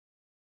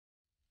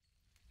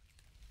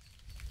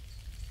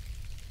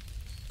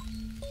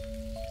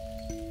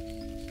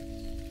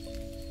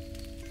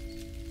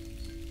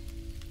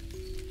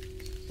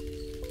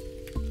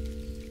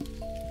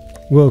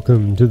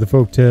Welcome to the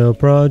Folktale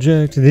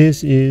Project.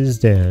 This is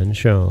Dan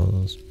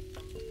Scholz.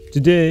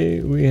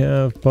 Today we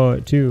have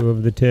part 2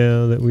 of the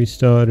tale that we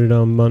started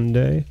on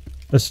Monday,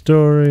 a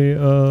story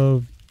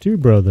of two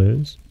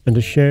brothers and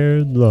a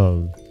shared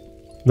love.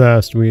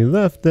 Last we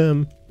left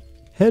them,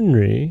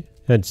 Henry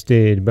had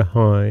stayed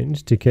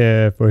behind to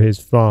care for his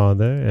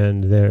father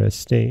and their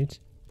estate,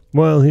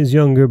 while his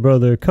younger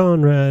brother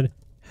Conrad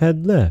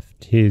had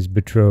left his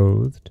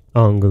betrothed,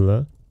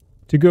 Angela,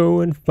 to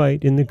go and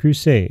fight in the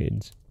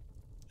Crusades,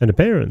 and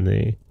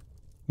apparently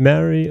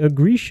marry a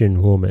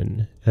Grecian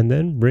woman and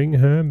then bring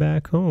her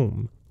back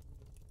home.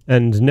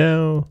 And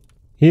now,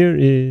 here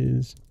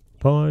is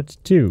part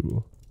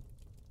 2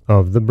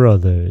 of the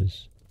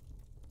brothers.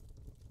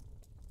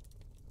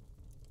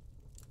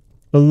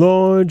 A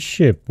large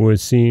ship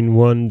was seen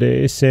one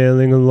day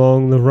sailing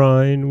along the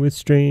Rhine with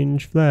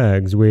strange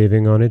flags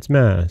waving on its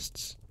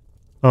masts.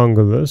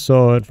 Angela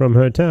saw it from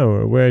her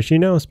tower, where she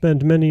now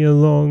spent many a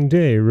long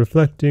day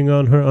reflecting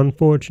on her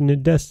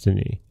unfortunate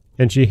destiny,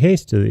 and she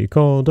hastily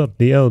called up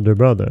the elder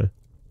brother.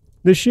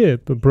 The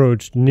ship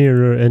approached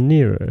nearer and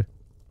nearer.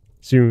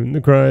 Soon the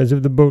cries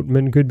of the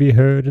boatmen could be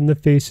heard, and the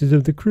faces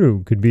of the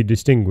crew could be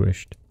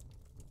distinguished.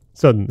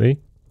 Suddenly,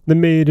 the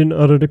maiden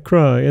uttered a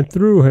cry and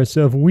threw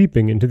herself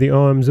weeping into the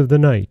arms of the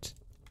knight.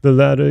 The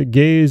latter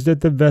gazed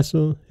at the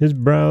vessel, his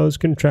brows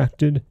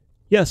contracted.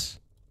 Yes,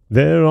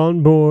 there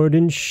on board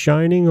in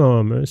shining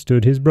armor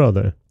stood his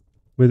brother,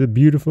 with a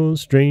beautiful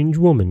strange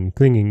woman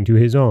clinging to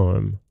his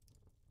arm.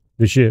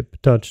 The ship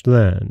touched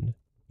land.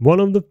 One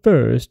of the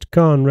first,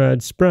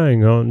 Conrad,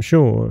 sprang on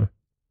shore.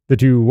 The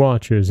two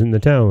watchers in the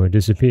tower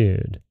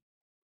disappeared.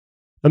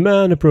 A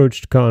man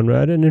approached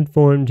Conrad and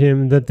informed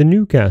him that the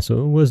new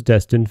castle was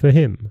destined for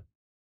him.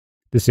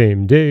 The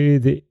same day,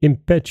 the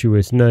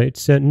impetuous knight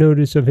sent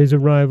notice of his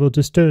arrival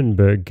to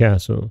Sternberg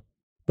Castle,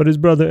 but his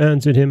brother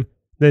answered him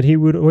that he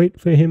would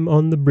wait for him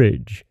on the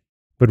bridge,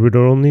 but would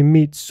only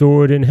meet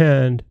sword in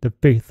hand the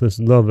faithless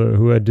lover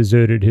who had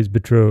deserted his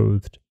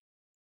betrothed.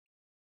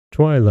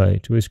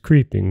 Twilight was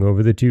creeping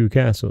over the two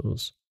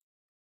castles.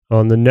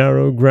 On the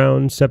narrow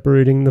ground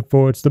separating the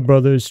forts, the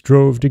brothers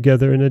strove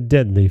together in a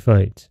deadly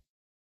fight.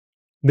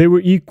 They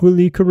were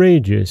equally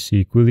courageous,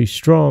 equally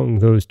strong,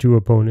 those two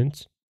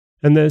opponents,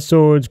 and their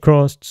swords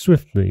crossed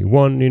swiftly,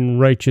 one in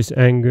righteous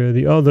anger,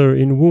 the other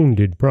in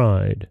wounded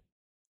pride.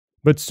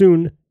 But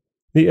soon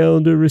the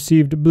elder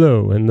received a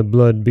blow, and the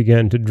blood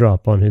began to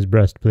drop on his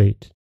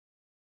breastplate.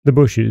 The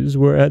bushes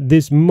were at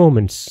this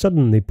moment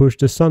suddenly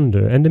pushed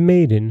asunder, and a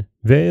maiden,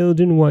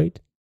 veiled in white,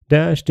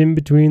 dashed in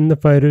between the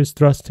fighters,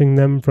 thrusting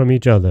them from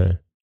each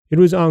other. It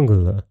was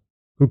Angela,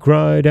 who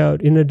cried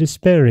out in a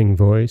despairing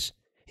voice,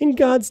 "In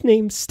God's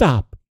name,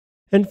 stop!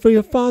 And for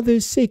your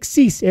father's sake,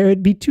 cease ere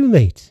it be too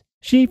late.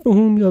 She for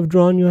whom you have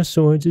drawn your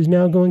swords is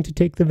now going to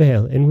take the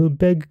veil, and will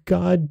beg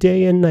God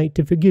day and night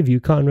to forgive you,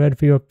 Conrad,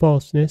 for your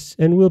falseness,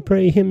 and will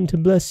pray him to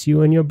bless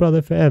you and your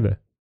brother forever."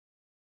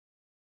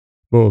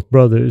 Both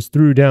brothers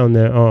threw down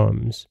their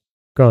arms.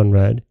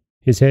 Conrad,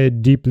 his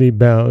head deeply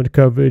bowed,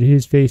 covered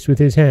his face with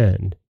his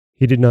hand.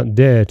 He did not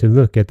dare to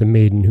look at the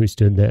maiden who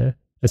stood there,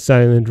 a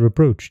silent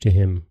reproach to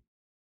him.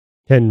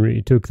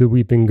 Henry took the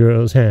weeping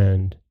girl's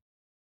hand.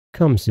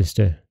 "Come,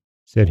 sister,"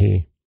 said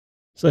he.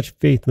 "Such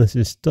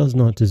faithlessness does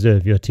not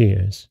deserve your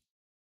tears."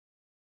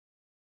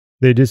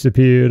 They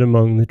disappeared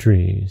among the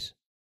trees.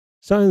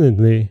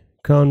 Silently,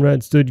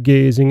 Conrad stood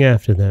gazing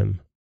after them.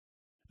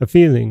 A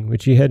feeling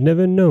which he had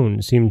never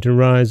known seemed to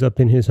rise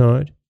up in his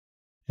heart,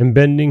 and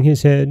bending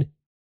his head,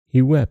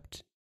 he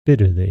wept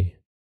bitterly.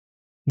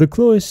 The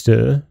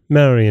cloister,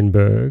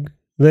 Marienburg,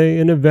 lay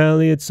in a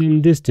valley at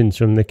some distance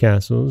from the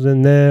castles,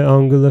 and there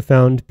Angela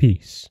found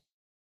peace.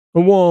 A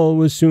wall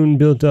was soon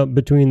built up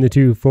between the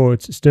two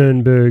forts,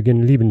 Sternberg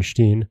and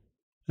Liebenstein,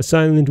 a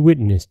silent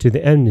witness to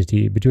the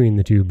enmity between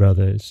the two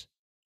brothers.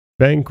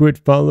 Banquet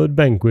followed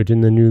banquet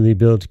in the newly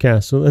built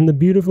castle, and the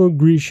beautiful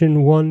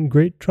Grecian won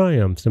great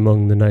triumphs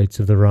among the knights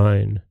of the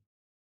Rhine.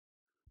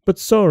 But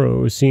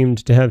sorrow seemed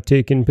to have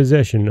taken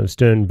possession of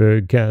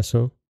Sternberg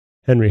Castle.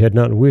 Henry had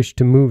not wished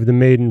to move the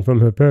maiden from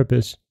her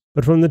purpose,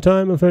 but from the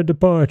time of her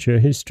departure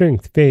his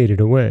strength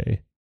faded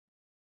away.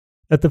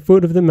 At the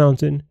foot of the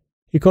mountain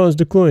he caused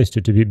a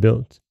cloister to be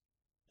built,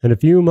 and a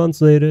few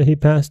months later he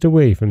passed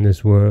away from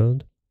this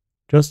world,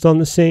 just on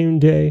the same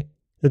day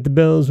that the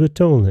bells were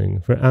tolling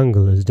for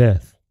Angela's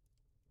death.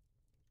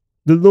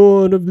 The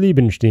Lord of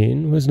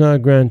Liebenstein was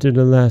not granted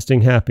a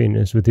lasting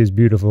happiness with his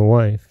beautiful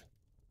wife.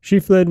 She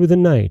fled with a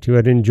knight who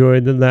had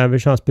enjoyed the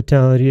lavish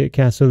hospitality at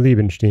Castle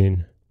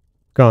Liebenstein.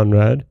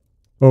 Conrad,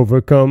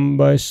 overcome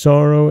by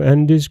sorrow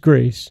and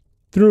disgrace,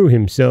 threw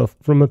himself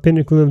from a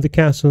pinnacle of the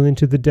castle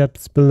into the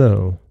depths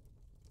below.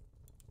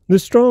 The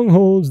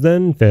strongholds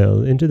then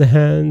fell into the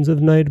hands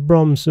of Knight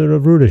Bromser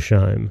of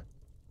Rudesheim,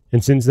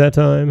 and since that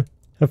time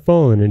have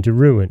fallen into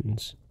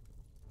ruins.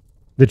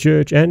 The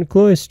church and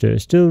cloister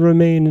still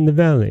remain in the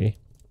valley,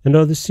 and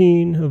are the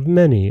scene of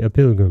many a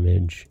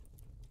pilgrimage.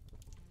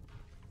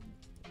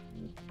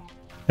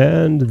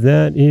 And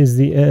that is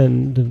the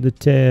end of the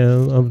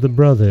tale of the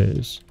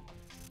brothers.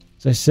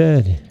 As I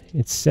said,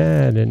 it's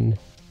sad and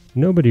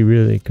nobody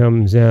really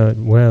comes out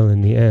well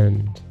in the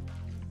end.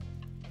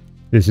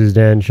 This is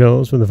Dan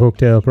Scholz from the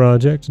Folktale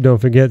Project. Don't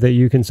forget that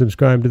you can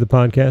subscribe to the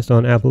podcast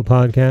on Apple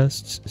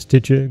Podcasts,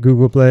 Stitcher,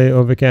 Google Play,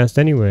 Overcast,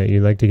 anywhere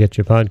you like to get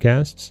your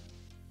podcasts.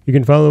 You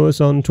can follow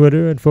us on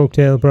Twitter at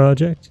Folktale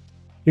Project.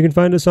 You can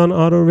find us on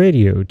Auto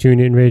Radio,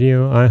 TuneIn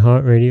Radio,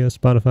 iHeartRadio,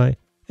 Spotify,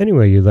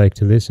 anywhere you like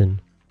to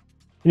listen.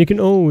 And you can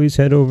always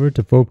head over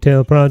to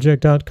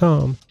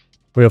folktaleproject.com,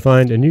 where you'll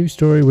find a new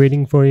story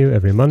waiting for you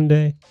every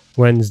Monday,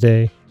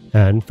 Wednesday,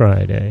 and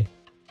Friday.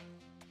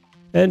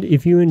 And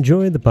if you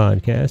enjoy the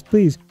podcast,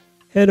 please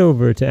head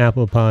over to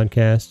Apple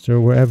Podcasts or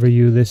wherever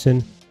you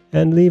listen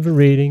and leave a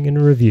rating and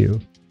a review.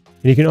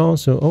 And you can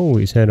also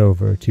always head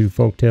over to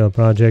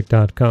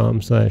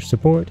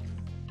folktaleproject.com/support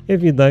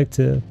if you'd like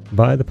to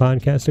buy the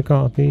podcast a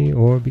coffee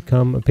or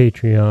become a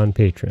Patreon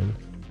patron.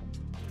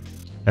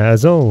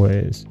 As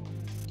always,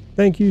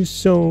 thank you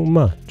so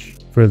much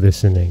for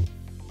listening.